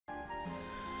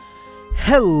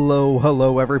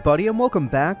Hello everybody, and welcome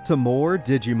back to more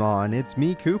Digimon. It's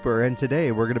me, Cooper, and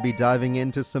today we're going to be diving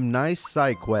into some nice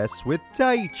side quests with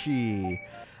Taichi.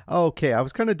 Okay, I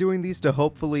was kind of doing these to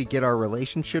hopefully get our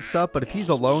relationships up, but if he's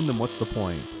alone, then what's the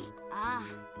point?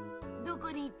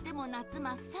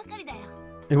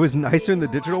 It was nicer in the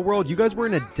digital world? You guys were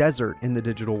in a desert in the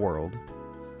digital world.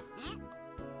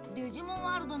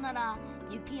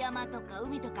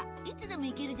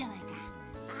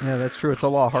 Yeah, that's true. It's a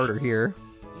lot harder here.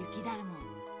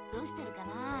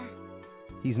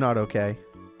 He's not okay.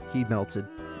 He melted.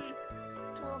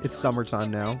 It's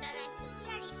summertime now.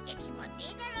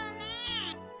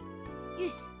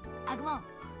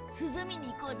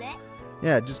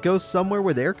 Yeah, just go somewhere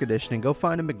with air conditioning. Go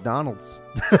find a McDonald's.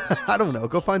 I don't know.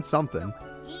 Go find something.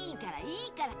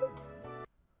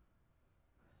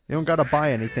 You don't gotta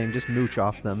buy anything. Just mooch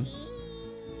off them.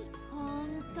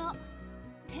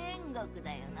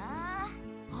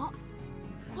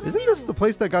 Isn't this the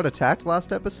place that got attacked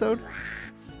last episode?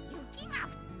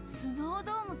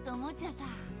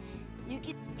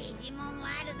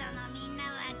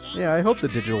 Yeah, I hope the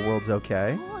digital world's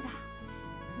okay.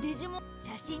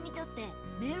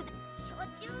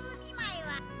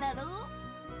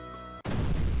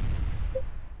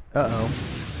 Uh-oh.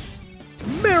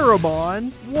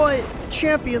 Marimon? What?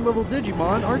 Champion level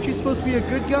Digimon? Aren't you supposed to be a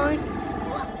good guy?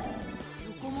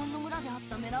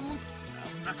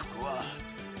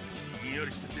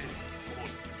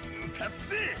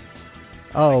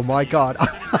 Oh my god.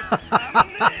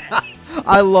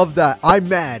 I love that. I'm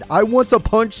mad. I want to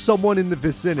punch someone in the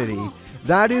vicinity.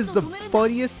 That is the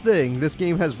funniest thing this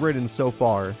game has written so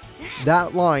far.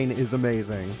 That line is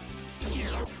amazing.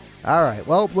 Alright,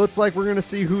 well, looks like we're going to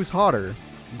see who's hotter.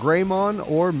 Greymon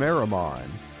or Marimon.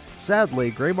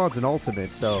 Sadly, Greymon's an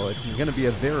ultimate, so it's going to be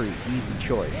a very easy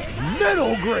choice.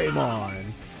 Metal Greymon!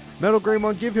 Metal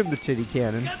Greymon, give him the titty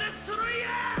cannon.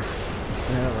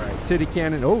 Alright, titty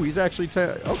cannon. Oh, he's actually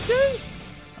okay.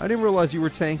 I didn't realize you were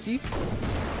tanky.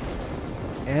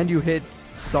 And you hit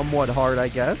somewhat hard, I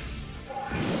guess.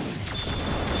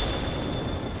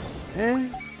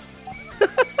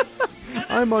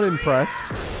 I'm unimpressed.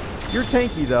 You're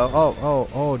tanky, though.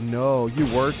 Oh, no. You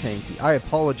were tanky. I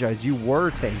apologize. You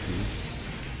were tanky.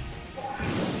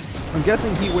 I'm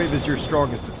guessing Heat Wave is your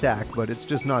strongest attack, but it's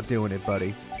just not doing it,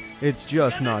 buddy. It's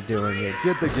just not doing it.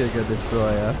 Get the Giga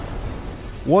Destroyer.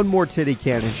 One more titty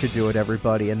cannon should do it,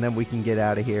 everybody, and then we can get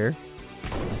out of here.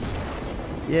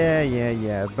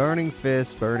 Yeah. Burning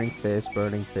fist, burning fist,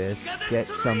 burning fist. Get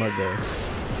some of this.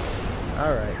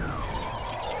 Alright.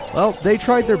 Well, they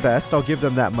tried their best. I'll give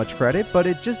them that much credit, but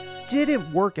it just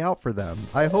didn't work out for them.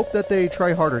 I hope that they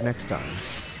try harder next time.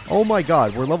 Oh my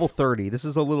god, we're level 30. This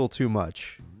is a little too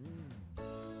much.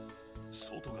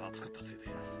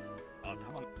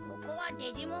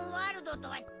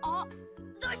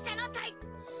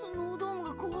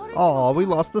 Oh, we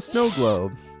lost the snow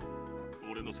globe.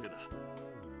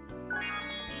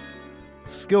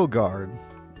 Skill guard.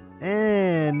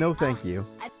 And no thank you.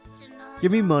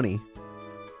 Give me money.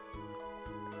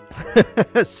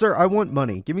 Sir, I want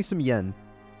money. Give me some yen.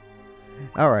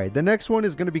 Alright, the next one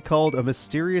is going to be called a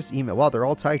mysterious email. Wow, they're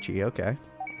all Taichi. Okay.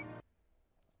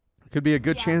 Could be a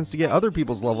good chance to get other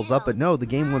people's levels up, but no, the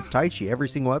game wants Taichi every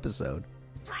single episode.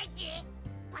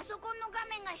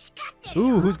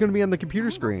 Ooh, who's going to be on the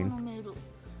computer screen?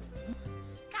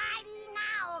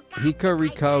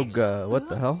 Hikarikoga. What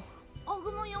the hell?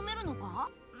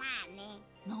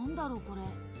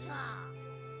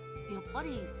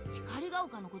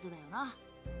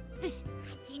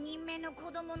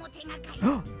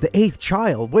 The 8th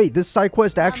child. Wait, this side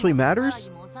quest actually matters?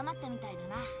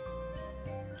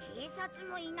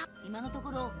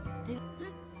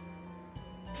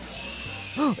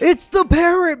 It's the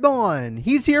Parrotmon!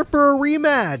 He's here for a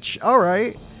rematch!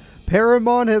 Alright.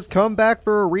 Parrotmon has come back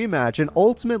for a rematch. An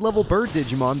ultimate level bird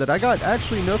Digimon that I got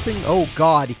actually nothing... Oh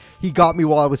god, he got me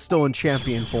while I was still in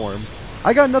champion form.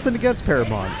 I got nothing against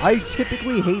Parrotmon. I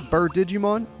typically hate bird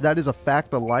Digimon. That is a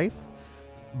fact of life.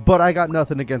 But I got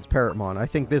nothing against Parrotmon. I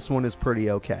think this one is pretty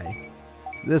okay.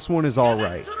 This one is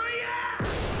alright.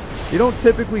 You don't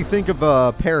typically think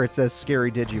of parrots as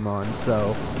scary Digimon,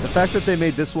 so the fact that they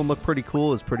made this one look pretty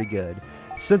cool is pretty good.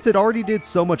 Since it already did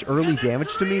so much early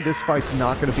damage to me, this fight's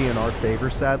not going to be in our favor,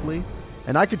 sadly.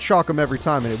 And I could shock him every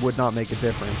time and it would not make a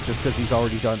difference, just because he's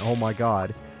already done, oh my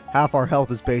god, half our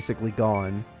health is basically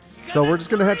gone. So we're just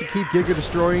going to have to keep Giga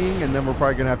Destroying, and then we're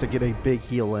probably going to have to get a big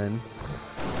heal in.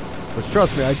 Which,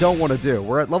 trust me, I don't want to do.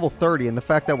 We're at level 30, and the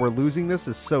fact that we're losing this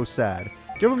is so sad.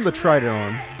 Give him the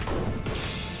Trident.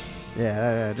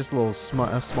 Yeah, just a little small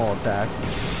attack.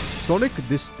 Sonic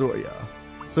Destroyer.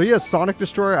 So he has Sonic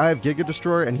Destroyer, I have Giga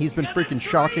Destroyer, and he's been freaking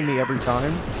shocking me every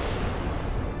time.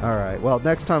 Alright, well,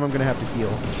 next time I'm going to have to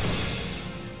heal.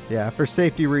 Yeah, for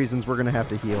safety reasons, we're going to have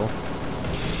to heal.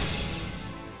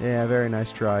 Yeah, very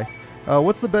nice try.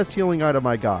 What's the best healing item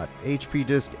I got? HP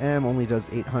Disc M only does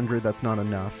 800, that's not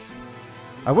enough.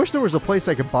 I wish there was a place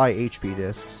I could buy HP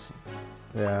Discs.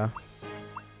 Yeah.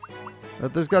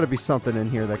 But there's got to be something in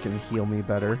here that can heal me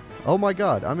better. Oh my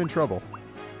god, I'm in trouble.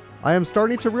 I am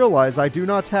starting to realize I do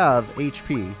not have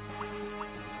HP.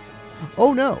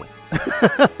 Oh no.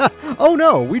 Oh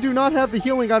no, we do not have the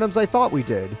healing items I thought we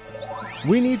did.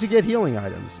 We need to get healing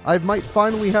items. I might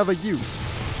finally have a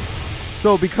use.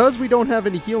 So because we don't have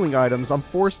any healing items, I'm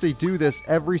forced to do this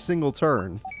every single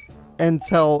turn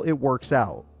until it works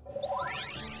out.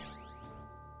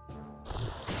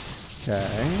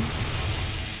 Okay.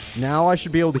 Now I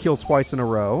should be able to heal twice in a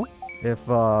row. If,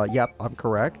 yep, I'm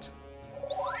correct.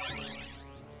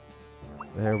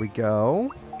 There we go.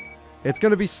 It's going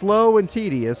to be slow and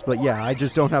tedious, but yeah, I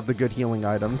just don't have the good healing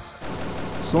items.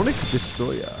 Sonic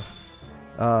Destroyer.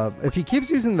 If he keeps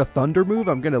using the Thunder move,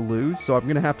 I'm going to lose, so I'm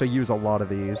going to have to use a lot of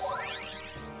these.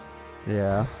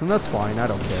 Yeah, and that's fine, I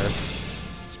don't care.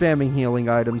 Spamming healing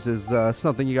items is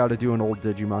something you got to do in old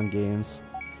Digimon games.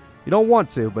 You don't want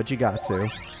to, but you got to.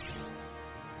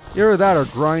 Either that or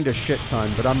grind a shit ton,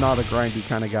 but I'm not a grindy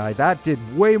kind of guy. That did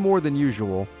way more than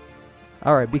usual.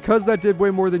 Alright, because that did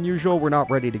way more than usual, we're not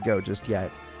ready to go just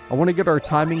yet. I want to get our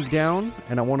timing down,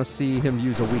 and I want to see him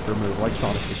use a weaker move, like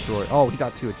Sonic Destroy. Oh, he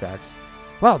got 2 attacks.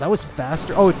 Wow, that was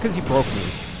faster. Oh, it's because he broke me.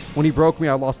 When he broke me,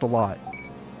 I lost a lot.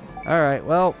 Alright,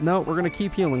 well, no, we're going to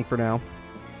keep healing for now.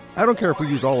 I don't care if we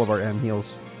use all of our M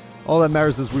heals. All that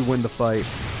matters is we win the fight.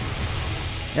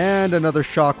 And another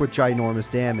shock with ginormous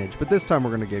damage, but this time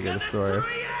we're going to Giga Destroyer.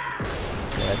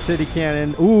 Yeah, Titty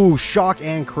Cannon. Ooh, shock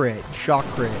and crit. Shock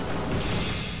crit.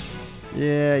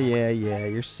 Yeah.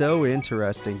 You're so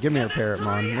interesting. Give me a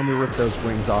Parrotmon. Let me rip those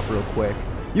wings off real quick.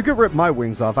 You could rip my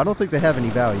wings off. I don't think they have any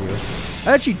value.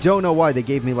 I actually don't know why they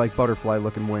gave me like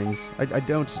butterfly-looking wings. I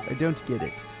don't get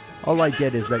it. All I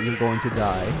get is that you're going to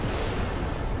die.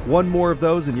 One more of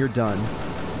those and you're done.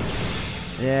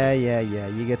 Yeah.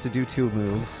 You get to do 2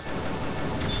 moves.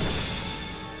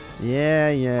 Yeah.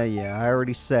 I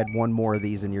already said one more of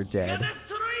these and you're dead.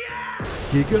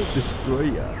 Giga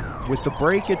Destroyer. With the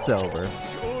break, it's over.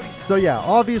 So yeah,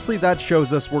 obviously that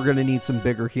shows us we're going to need some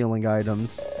bigger healing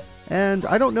items. And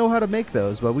I don't know how to make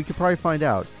those, but we could probably find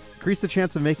out. Increase the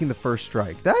chance of making the first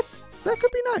strike. That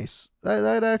could be nice.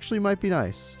 That actually might be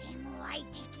nice.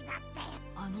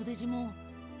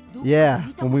 Yeah,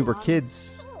 when we were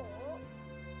kids.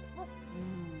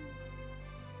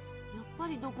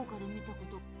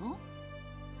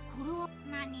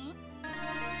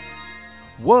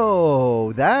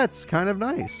 Whoa, that's kind of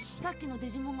nice.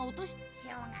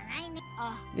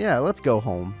 Yeah, let's go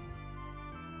home.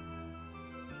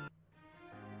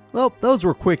 Well, those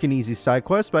were quick and easy side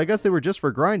quests, but I guess they were just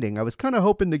for grinding. I was kind of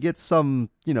hoping to get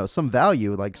some, some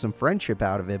value, like some friendship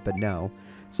out of it, but no.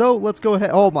 So let's go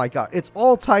ahead. Oh my god, it's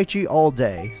all Taichi all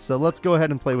day. So let's go ahead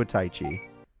and play with Taichi.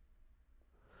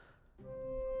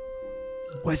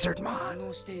 Wizardmon.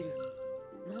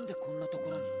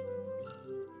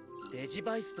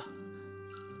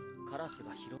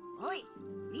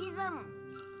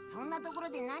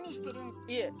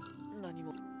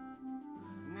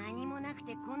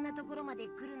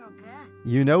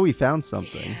 You know we found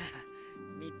something.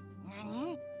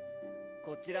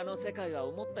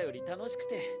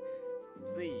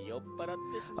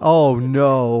 Oh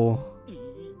no.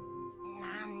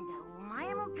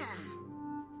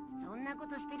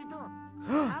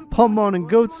 Tailmon and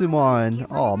Gotsumon.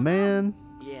 Oh man.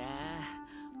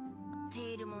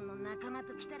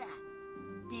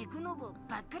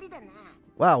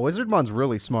 Wow, Wizardmon's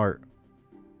really smart.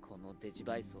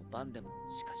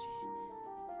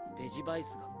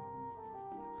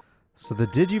 So the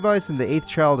Digivice and the 8th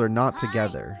child are not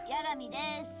together.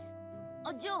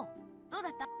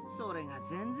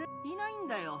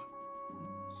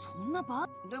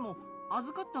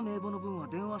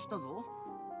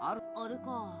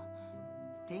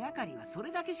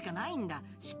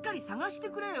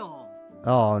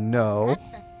 Oh no.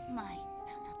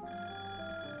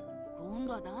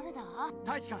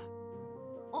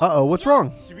 Uh-oh, what's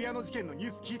wrong?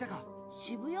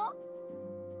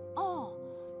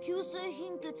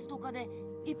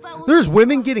 There's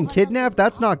women getting kidnapped?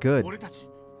 That's not good.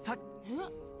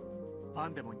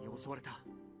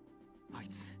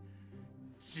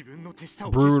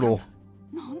 Brutal.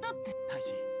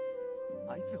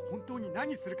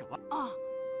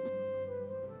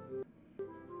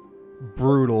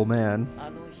 Brutal, man.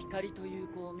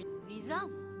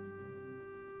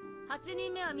 8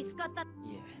人目は見つかった。い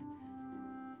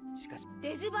え。しかし、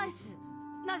デジバイス。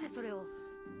なぜそれを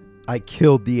I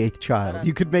killed the 8th child.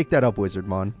 You could make that up,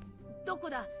 Wizardmon. どこ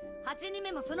だ ?8 人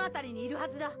目もそのあたりにいるは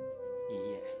ずだ。いい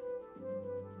え。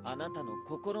あなたの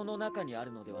心の中にあ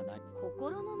るのではない。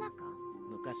心の中？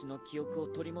昔の記憶を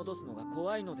取り戻すのが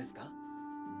怖いのですか？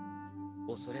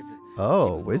恐れず。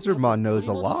Oh, Wizardmon knows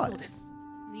a lot.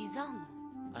 ウィザーモン。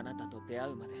あなたと出会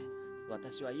うまで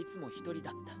私はいつも一人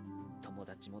だった。友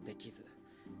達もできず、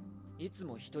いつ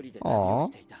も一人で旅を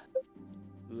していた。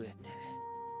飢えて、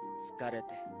疲れて、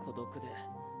孤独で。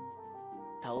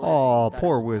Oh,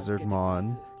 poor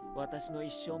Wizardmon. 私の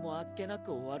一生もあっけな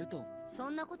く終わると。そ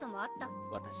んなこともあった。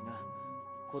私が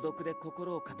孤独で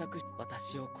心を固く、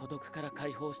私を孤独から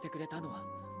解放してくれたのは。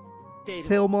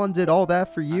Tailmon did all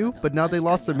that for you, but now they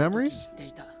lost their memories?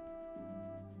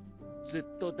 ずっ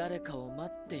と誰かを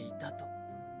待っていたと。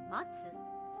待つ？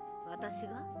私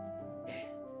が？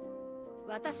ええ。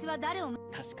私は誰を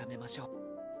確かめましょ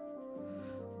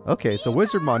う。 Okay, so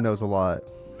Wizardmon knows a lot.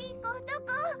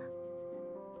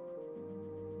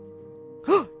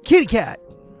 Kitty cat!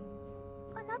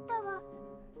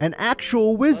 An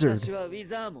actual wizard.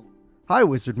 Hi,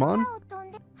 Wizardmon.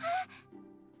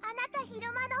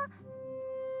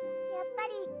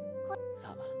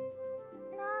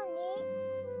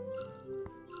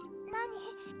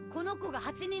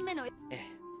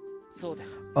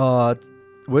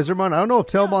 Wizardmon, I don't know if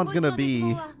Tailmon's gonna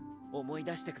be...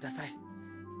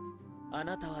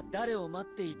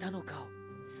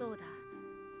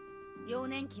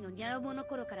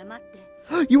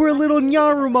 You were a little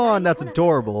Nyarumon! That's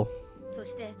adorable.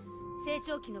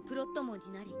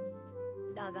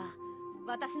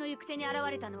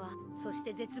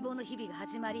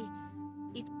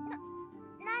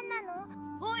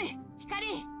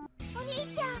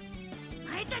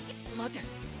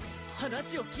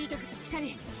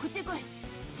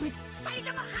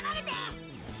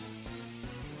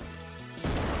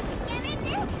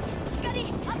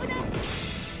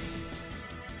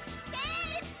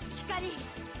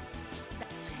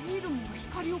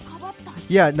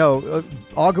 Yeah, no,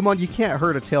 Agumon, you can't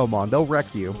hurt a Tailmon. They'll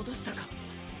wreck you.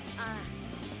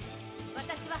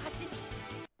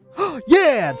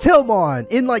 Yeah, Tailmon,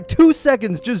 in like 2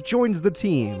 seconds, just joins the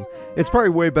team. It's probably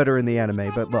way better in the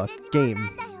anime, but look, game.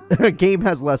 Game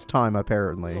has less time,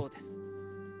 apparently.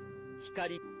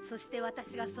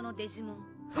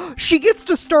 She gets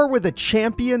to start with a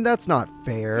champion? That's not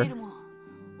fair.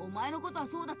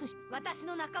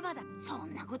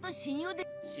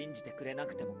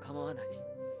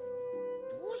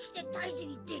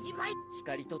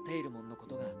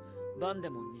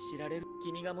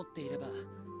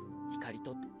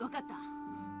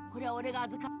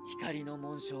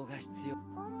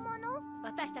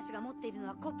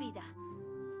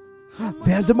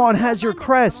 Vandemon has your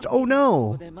crest! Oh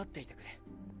no!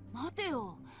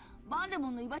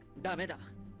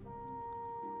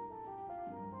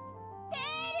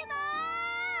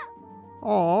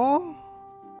 Aww.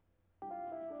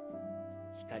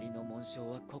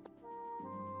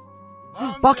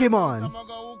 Pokemon!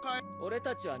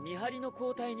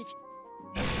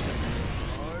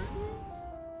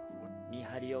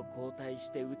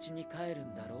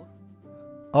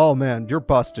 Oh man, you're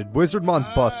busted. Wizardmon's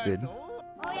busted.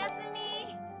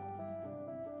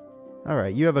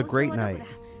 Alright, you have a great night.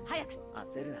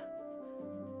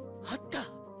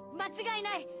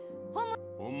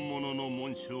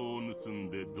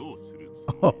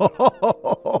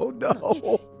 Oh no!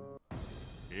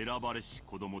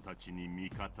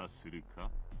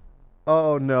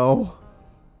 Oh no.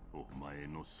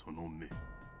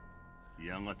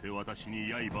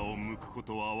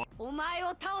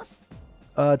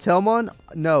 Tailmon?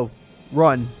 No.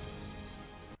 Run.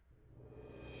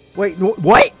 Wait,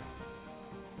 what?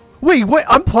 Wait, what?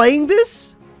 I'm playing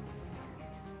this?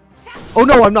 Oh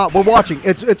no, I'm not. We're watching.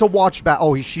 It's a watch bat.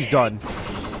 Oh, she's done.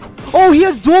 Oh, he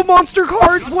has dual monster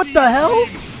cards? What the hell?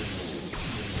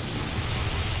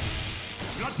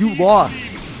 You lost.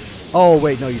 Oh,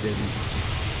 wait, no you didn't.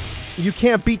 You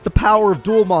can't beat the power of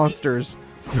dual monsters.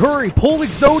 Hurry, pull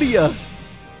Exodia!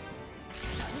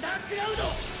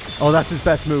 Oh, that's his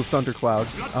best move, Thundercloud.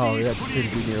 Oh, that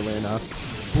didn't do nearly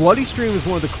enough. Bloody Stream is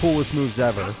one of the coolest moves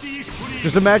ever.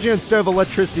 Just imagine instead of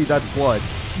electricity, that's blood.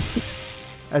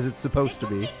 As it's supposed to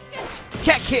be.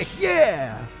 Cat Kick,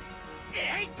 yeah!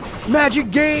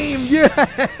 Magic Game,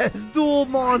 yes! Dual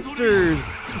monsters!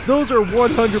 Those are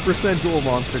 100% dual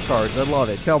monster cards. I love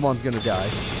it. Tailmon's gonna die.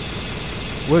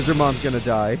 Wizardmon's gonna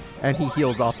die. And he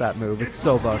heals off that move. It's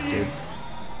so busted.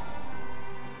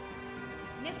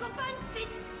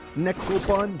 Neko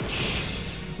Punch!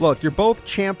 Look, you're both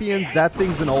champions. That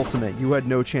thing's an ultimate. You had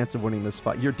no chance of winning this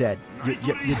fight. You're dead. You're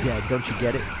dead. Don't you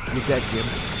get it? You're dead, Gim.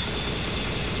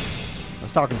 I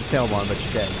was talking to Tailmon, but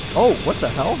you're dead. Oh, what the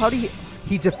hell? How did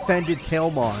he defended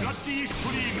Tailmon?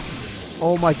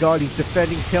 Oh my god, he's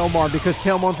defending Tailmon because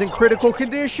Tailmon's in critical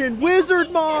condition.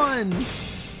 Wizardmon!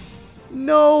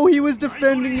 No, he was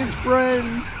defending his friend.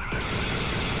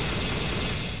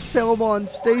 Tailmon,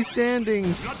 stay standing.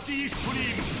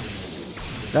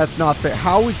 That's not fair.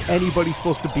 How is anybody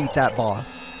supposed to beat that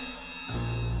boss?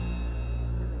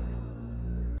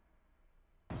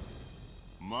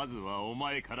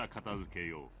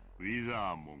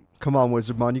 Come on,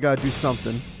 Wizardmon, you gotta do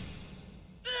something.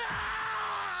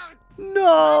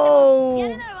 No!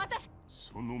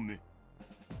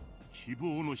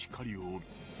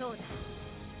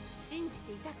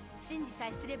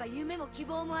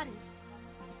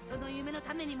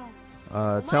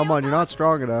 Tailmon, you're not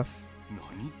strong enough.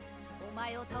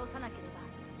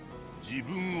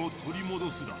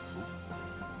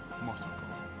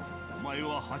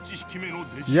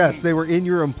 Yes, they were in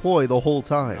your employ the whole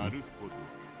time.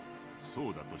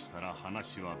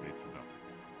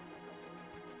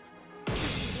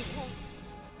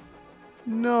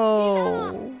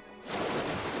 No.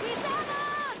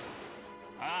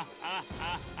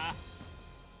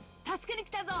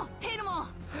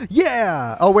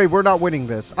 Yeah! Oh wait, we're not winning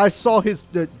this. I saw his...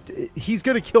 he's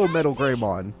gonna kill Metal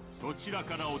Greymon.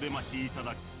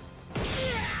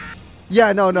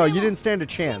 Yeah, no, you didn't stand a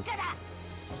chance.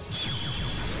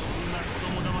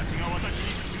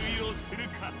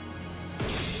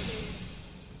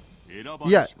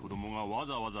 Yeah.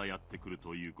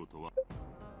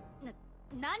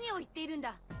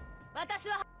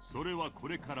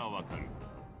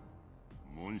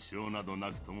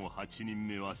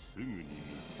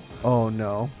 Oh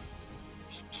no.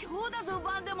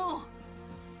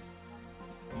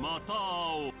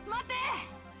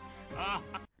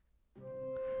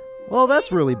 Well,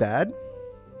 that's really bad.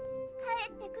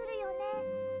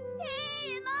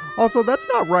 Also, that's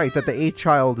not right that the 8th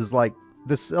child is like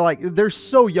this. Like, they're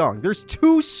so young. There's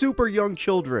 2 super young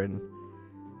children.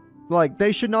 Like,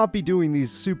 they should not be doing these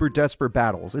super desperate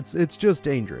battles. It's just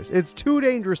dangerous. It's too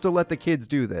dangerous to let the kids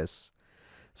do this.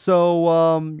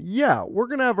 So, yeah, we're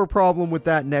gonna have a problem with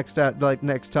that next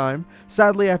time.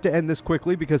 Sadly, I have to end this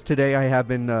quickly because today I have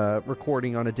been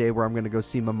recording on a day where I'm gonna go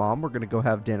see my mom. We're gonna go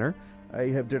have dinner. I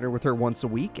have dinner with her once a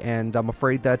week, and I'm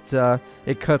afraid that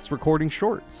it cuts recording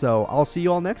short. So I'll see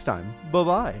you all next time.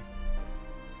 Bye-bye.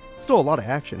 Still a lot of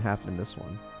action happening in this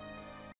one.